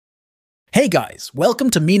Hey guys, welcome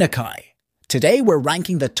to Minakai. Today we're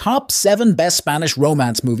ranking the top 7 best Spanish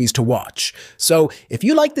romance movies to watch. So if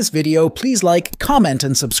you like this video, please like, comment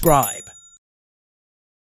and subscribe.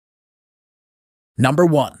 Number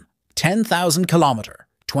 1. 10,000 Kilometer,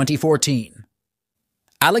 2014.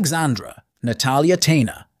 Alexandra, Natalia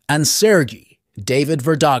Tena, and Sergei, David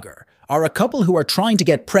Verdaguer, are a couple who are trying to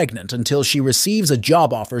get pregnant until she receives a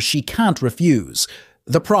job offer she can't refuse.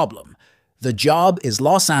 The problem: the job is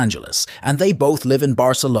Los Angeles, and they both live in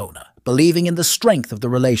Barcelona, believing in the strength of the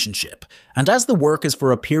relationship. And as the work is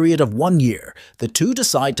for a period of 1 year, the two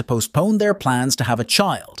decide to postpone their plans to have a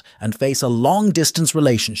child and face a long-distance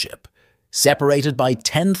relationship. Separated by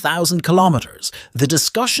 10,000 kilometers, the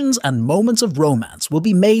discussions and moments of romance will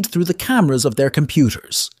be made through the cameras of their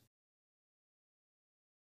computers.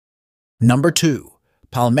 Number 2.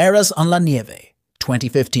 Palmeras en la Nieve,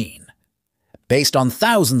 2015. Based on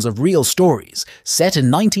thousands of real stories, set in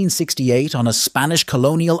 1968 on a Spanish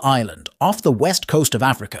colonial island off the west coast of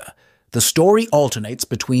Africa, the story alternates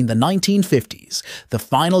between the 1950s, the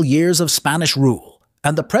final years of Spanish rule,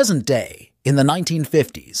 and the present day. In the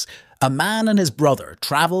 1950s, a man and his brother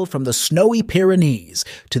travel from the snowy Pyrenees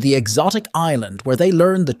to the exotic island where they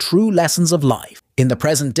learn the true lessons of life. In the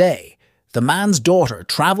present day, the man's daughter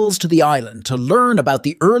travels to the island to learn about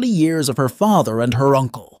the early years of her father and her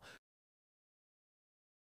uncle.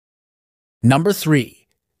 Number 3.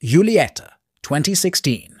 Julieta,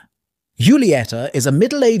 2016. Julieta is a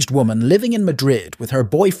middle-aged woman living in Madrid with her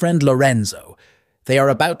boyfriend Lorenzo. They are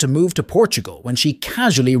about to move to Portugal when she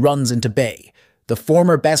casually runs into Bea, the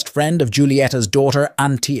former best friend of Julieta's daughter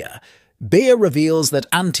Antia. Bea reveals that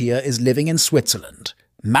Antia is living in Switzerland,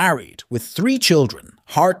 married with 3 children.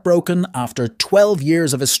 Heartbroken after 12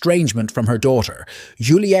 years of estrangement from her daughter,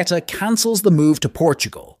 Julieta cancels the move to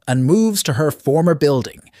Portugal and moves to her former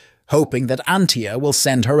building, hoping that Antia will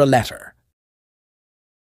send her a letter.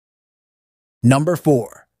 Number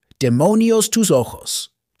 4. Demonios tus ojos,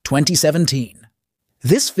 2017.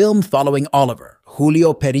 This film following Oliver,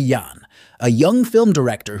 Julio Perillan, a young film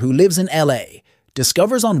director who lives in LA,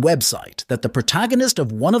 discovers on website that the protagonist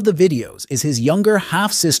of one of the videos is his younger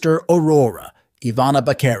half-sister Aurora, Ivana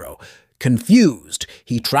Baquero. Confused,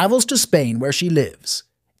 he travels to Spain where she lives.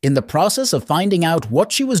 In the process of finding out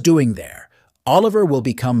what she was doing there, Oliver will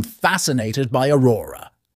become fascinated by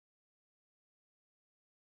Aurora.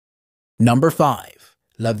 Number 5.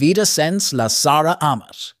 La vida sense la Sara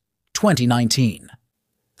Amat, 2019.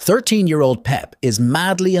 13-year-old Pep is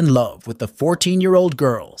madly in love with the 14-year-old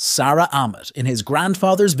girl, Sara Amat, in his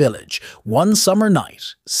grandfather's village. One summer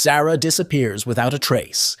night, Sara disappears without a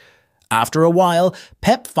trace. After a while,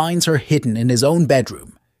 Pep finds her hidden in his own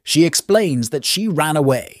bedroom. She explains that she ran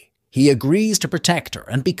away. He agrees to protect her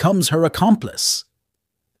and becomes her accomplice.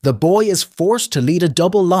 The boy is forced to lead a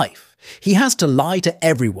double life. He has to lie to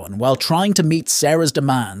everyone while trying to meet Sarah's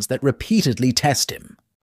demands that repeatedly test him.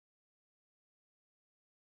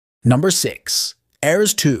 Number 6.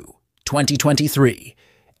 Heirs 2, 2023.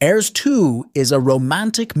 Heirs 2 is a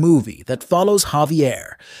romantic movie that follows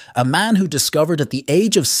Javier, a man who discovered at the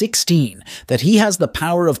age of 16 that he has the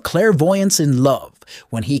power of clairvoyance in love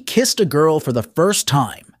when he kissed a girl for the first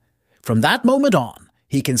time. From that moment on,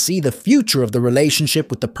 he can see the future of the relationship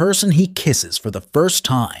with the person he kisses for the first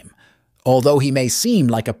time. Although he may seem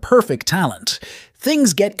like a perfect talent,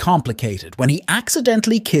 things get complicated when he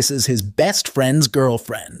accidentally kisses his best friend's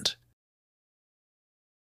girlfriend.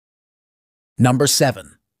 Number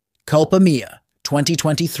 7. Culpa Mia,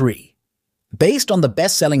 2023. Based on the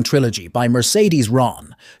best-selling trilogy by Mercedes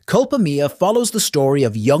Ron, Culpa Mia follows the story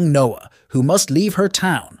of young Noah, who must leave her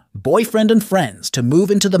town, boyfriend and friends to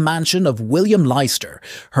move into the mansion of William Leister,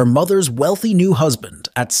 her mother's wealthy new husband.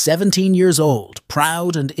 At 17 years old,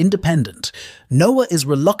 proud and independent, Noah is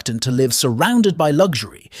reluctant to live surrounded by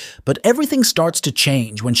luxury, but everything starts to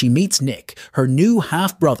change when she meets Nick, her new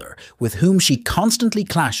half-brother, with whom she constantly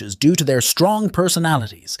clashes due to their strong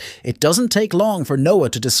personalities. It doesn't take long for Noah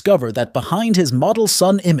to discover that behind his model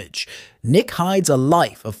son image, Nick hides a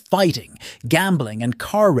life of fighting, gambling, and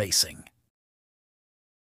car racing.